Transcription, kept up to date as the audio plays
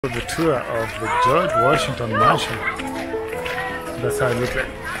The tour of the George Washington Mansion. That's how it looks like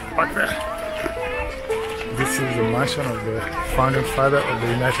back there. This is the mansion of the founding father of the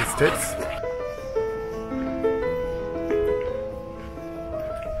United States.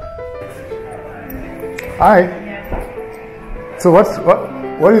 Hi. So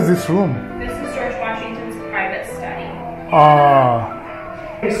what is this room? This is George Washington's private study.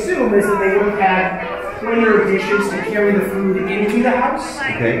 I assume is that they would have had plainer dishes to carry the food into the house,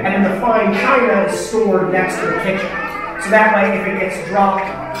 Okay. and then the fine china is stored next to the kitchen. So that way, if it gets dropped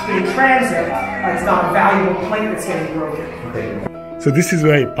in transit, it's not a valuable plate that's getting broken. Okay. So this is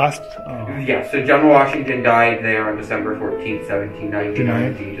where he passed? Yeah, so John Washington died there on December 14th, 1799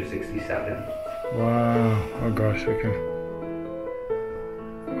 at the age of 67. Wow. Oh gosh, okay.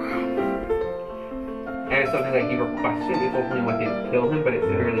 And it's something that he requested. It's ultimately what didn't kill him, but it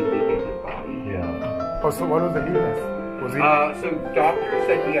severely weakened his body. Yeah. Oh, so what was the illness? Was he? So doctors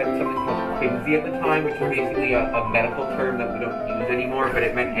said he had something called quinsy at the time, which is basically a medical term that we don't use anymore, but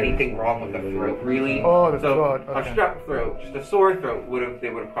it meant anything wrong with the throat, really. Oh, the throat. A strep throat, just a sore throat, they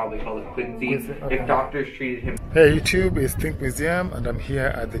would have probably called it quinsy Okay. if doctors treated him. Hey YouTube, it's Think Museum and I'm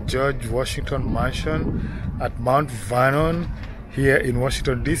here at the George Washington Mansion at Mount Vernon here in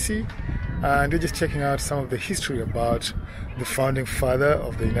Washington DC, and we're just checking out some of the history about the founding father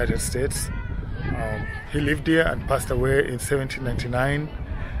of the United States. He lived here and passed away in 1799,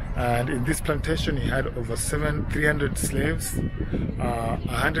 and in this plantation he had over 300 slaves.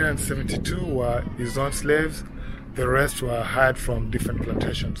 172 were his own slaves. The rest were hired from different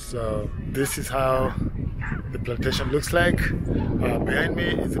plantations. So this is how the plantation looks like. Behind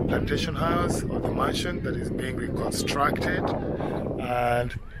me is the plantation house or the mansion that is being reconstructed,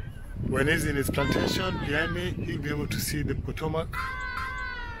 and when he's in his plantation behind me, he'll be able to see the Potomac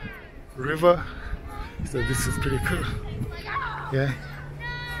River. So this is pretty cool. Yeah.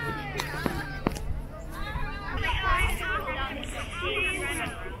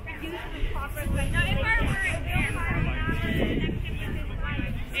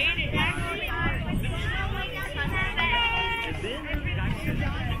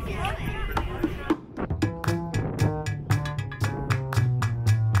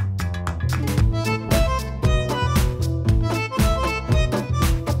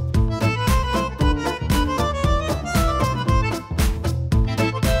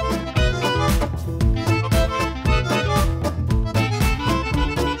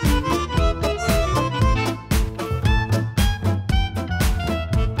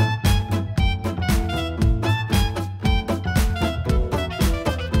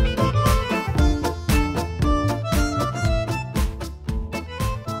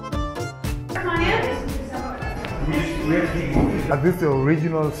 Are these the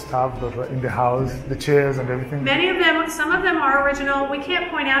original stuff that were in the house, the chairs and everything? Many of them, some of them are original. We can't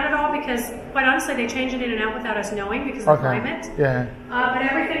point out at all because, quite honestly, they change it in and out without us knowing because of the climate. Yeah. But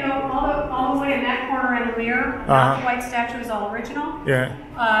everything, all the way in that corner in the rear, the white statue is all original. Yeah.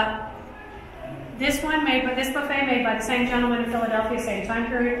 This buffet made by the same gentleman in Philadelphia, same time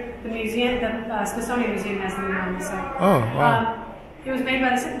period. The museum, the Smithsonian Museum has the on the site. Oh, wow. It was made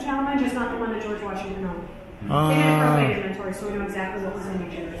by the same gentleman, just not the one that George Washington owned. They did it for a weight inventory, so we know exactly what was in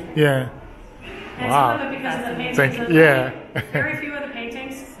each area. Yeah. And Wow. some of it because of the paintings. Very few of the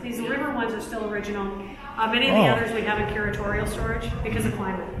paintings. These river ones are still original. Many of the others we have in curatorial storage because of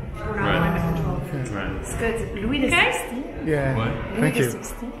climate. We're not climate controlled. Right. It's good. Louis XVI. Yeah. What? Thank you.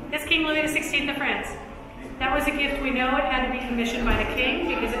 It's King Louis XVI of France. That was a gift. We know it had to be commissioned by the king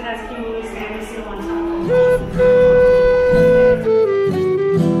because it has King Louis' family seal on top.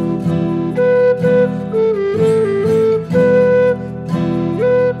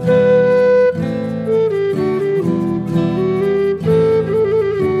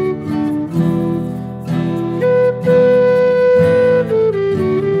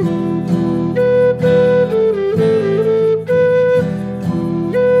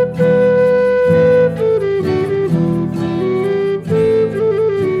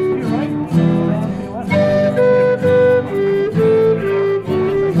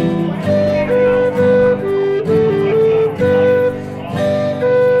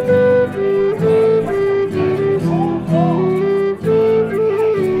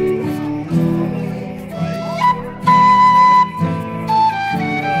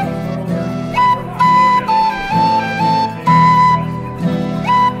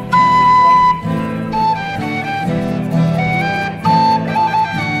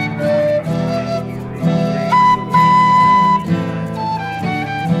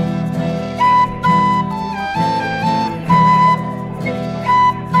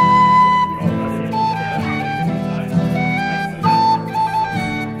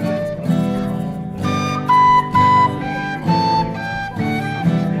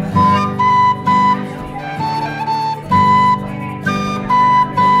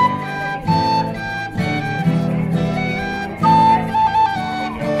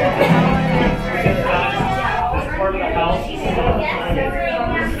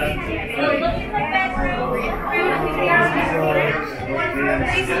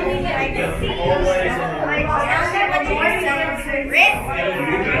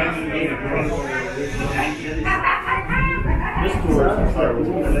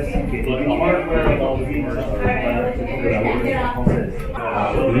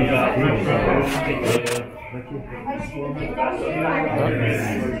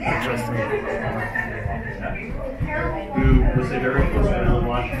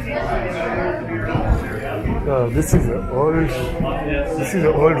 This is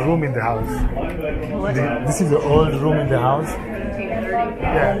the old room in the house. This is the old room in the house.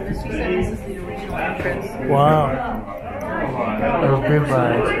 Yeah. Wow. It was built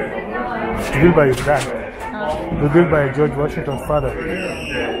by his dad. It was built by George Washington's father.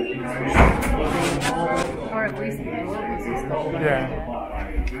 Or at least Yeah.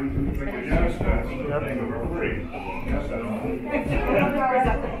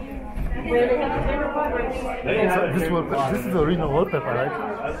 This is the original wallpaper, right?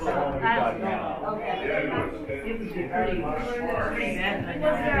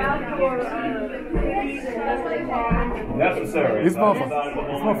 Necessary. It's more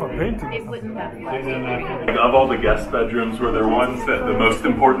for painting. it wouldn't have. Of all the guest bedrooms, were there ones that the most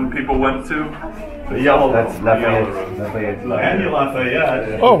important people went to? The yellow. That's Lafayette. And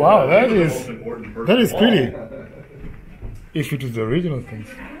Lafayette. Oh wow, that is pretty. If it is the original things.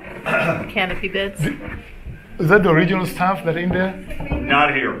 Canopy beds. Is that the original stuff that in there?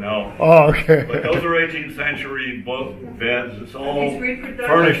 Not here, no. Oh, okay. But those are 18th century both beds. It's all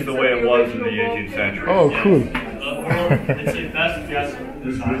furnished the way it was in the 18th century. Oh, cool. It's a best guess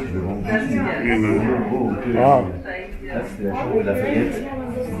design. Wow. That's the Lafayette.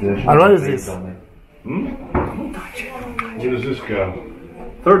 And what is this? Where does this go?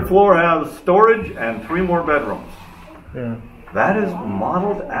 Third floor has storage and 3 more bedrooms. Yeah. That is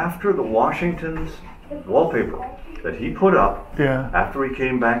modeled after the Washington's wallpaper that he put up after he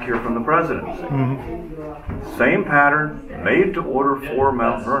came back here from the presidency. Same pattern, made to order for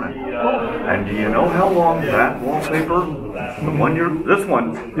Mount Vernon. And do you know how long that wallpaper, this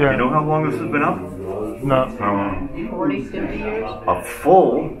one, do you know how long this has been up? No. 40, 50 years. A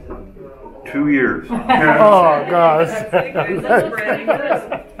full 2 years. Oh gosh.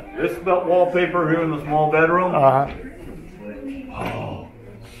 This wallpaper here in the small bedroom,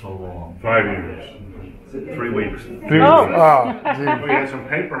 so long. 5 years. 3 weeks. 3 weeks. Oh, gee. We had some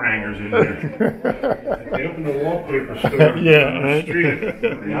paper hangers in there. They opened the wallpaper store Yeah, on right. the street.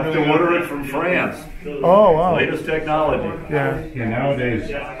 You have to order it from France. Oh wow. Latest technology. Yeah. Yeah, nowadays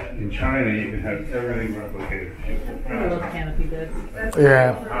in China you can have everything replicated. Little canopy beds.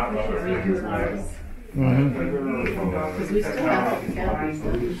 Yeah. Because we still have canopies.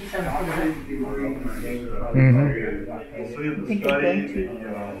 We just haven't put it up.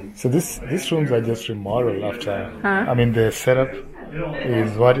 So these rooms are just remodeled after. I mean, the setup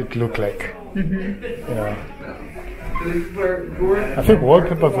is what it looked like. You know. I think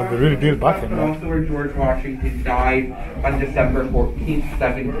wallpapers was the really deal back then. Also where George Washington died on December 14th,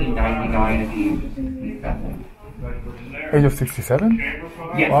 1799 at the age of 67. Age of 67?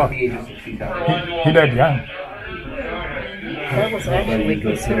 Yes, Wow. at the age of 67. He died young. That was actually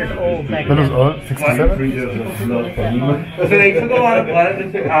considered old back That was then. all 67? So they took a lot of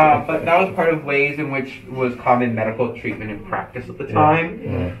blood, but that was part of ways in which was common medical treatment and practice at the time.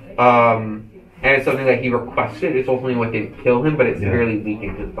 And it's something that he requested. It's ultimately what didn't kill him, but it severely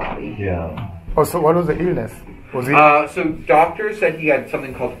weakened his body. Oh, so what was the illness? Was it? So doctors said he had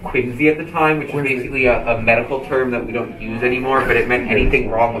something called quinsy at the time, which is basically a medical term that we don't use anymore, but it meant anything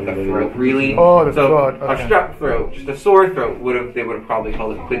wrong with the throat, really. Oh, the so throat. A strep throat, just a sore throat, they would have probably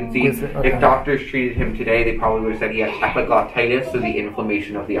called it quinsy. Okay. If doctors treated him today, they probably would have said he had epiglottitis, so the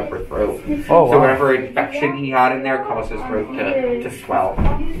inflammation of the upper throat. Oh, So wow. whatever infection he had in there caused his throat to swell.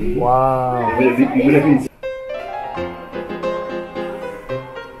 Wow.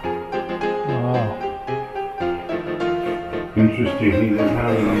 Interesting, he didn't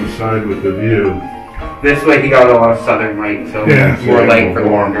have it on the side with the view. This way he got a lot of southern light, so more light for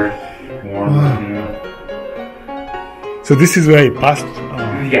longer. Warm, yeah. So this is where he passed.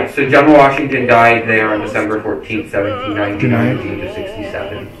 Yeah, so General Washington died there on December 14th, 1799 at the age of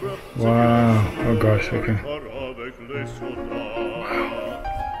 67. Wow. Oh gosh, okay.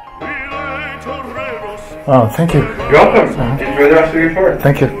 Oh, thank you. You're welcome. Enjoy the rest of your tour.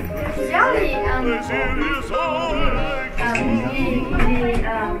 Thank you.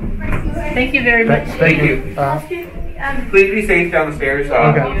 Thank you very much. Thank you. Please be safe down the stairs.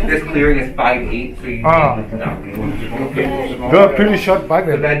 This clearing is 5'8", so you They were pretty short back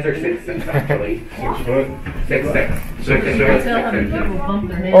the then. beds are 6'6", actually. 6'6". 6'6". Tell how many people bump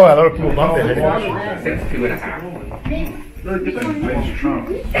their heads. Oh, a lot of people bumped their head. 6'2.5". So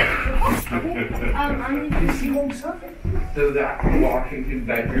that Washington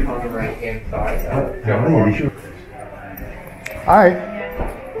bedroom on the right hand side.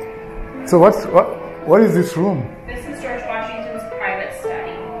 Hi. So what is this room? This is George Washington's private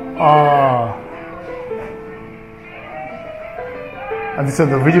study. Ah. And these are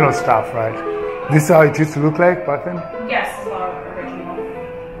the original stuff, right? This is how it used to look like back then? Yes, it's all original.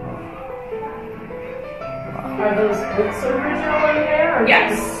 Are those books original in there? Or Yes,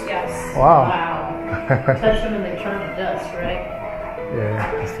 just- Wow. yes. Wow. Touch them and they turn to dust, right?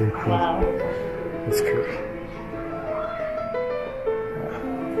 Yeah, that's really cool. Wow. That's cool.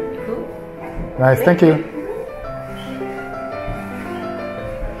 Cool. Nice, thank you.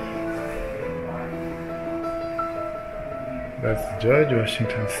 That's George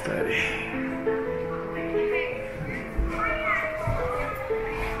Washington study.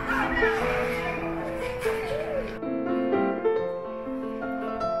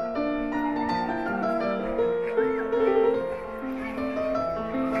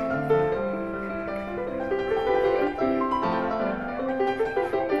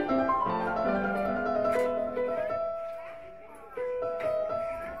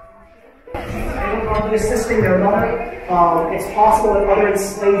 Assisting their mother. It's possible that other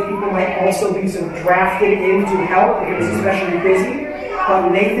enslaved people might also be sort of drafted in to help if it was especially busy. But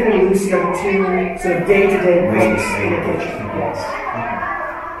Nathan and Lucy are the two sort of day-to-day cooks in the kitchen. Yes.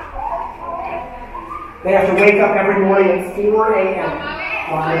 They have to wake up every morning at 4 a.m.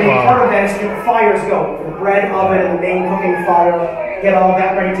 A big part of that is to get the fires going, for the bread oven and the main cooking fire, get all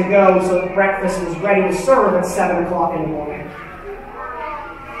that ready to go so that breakfast is ready to serve at 7 o'clock in the morning.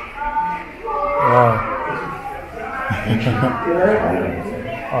 Wow.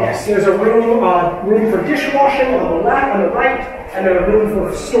 Yes, there's a room for dishwashing on the left, on the right, and then a room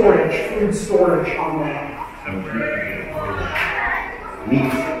for storage, food storage on the left.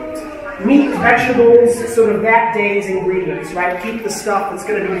 Meat, vegetables, sort of that day's ingredients, right? Keep the stuff that's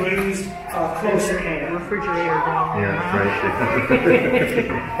going to be used close at hand. Refrigerator down there. Yeah,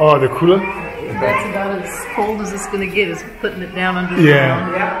 right. Oh, the cooler? That's about as cold as it's going to get, is putting it down under the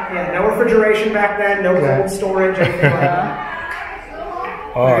ground. Yeah, no refrigeration back then, no cold storage, anything like that.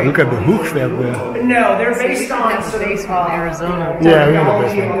 Oh, look at the hooks they have there. No, they're based on sort of Basement in Arizona. Yeah, we know the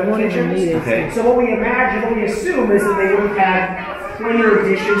technology of basement. other kitchens. Okay. So what we imagine, what we assume is that they would have had cleaner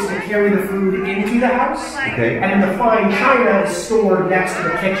dishes to carry the food into the house, Okay. and then the fine china is stored next to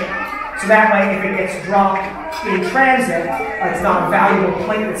the kitchen. So that way, if it gets dropped in transit, it's not a valuable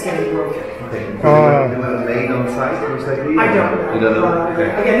plate that's getting broken. Okay. Do you have a maid on site, most likely? I don't know. You don't know? Okay.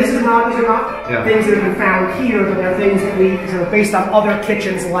 Again, these are not Yeah. things that have been found here, but they're things that we, sort of based on other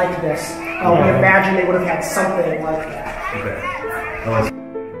kitchens like this, we imagine they would have had something like that. Okay. Oh,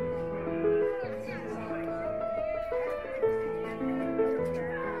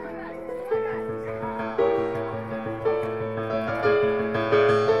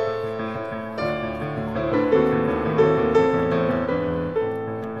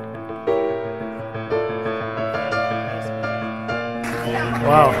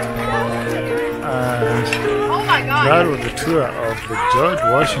 Wow. And that was the tour of the George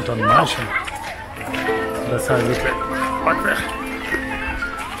Washington Mansion. That's how it looked like back there.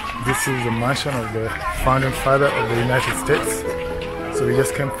 This is the mansion of the founding father of the United States. So we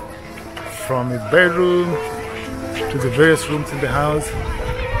just came from his bedroom to the various rooms in the house.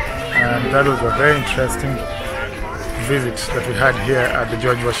 And that was a very interesting visit that we had here at the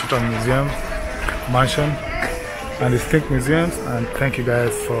George Washington Museum Mansion and the Think Museums. And thank you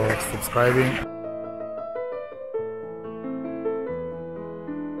guys for subscribing.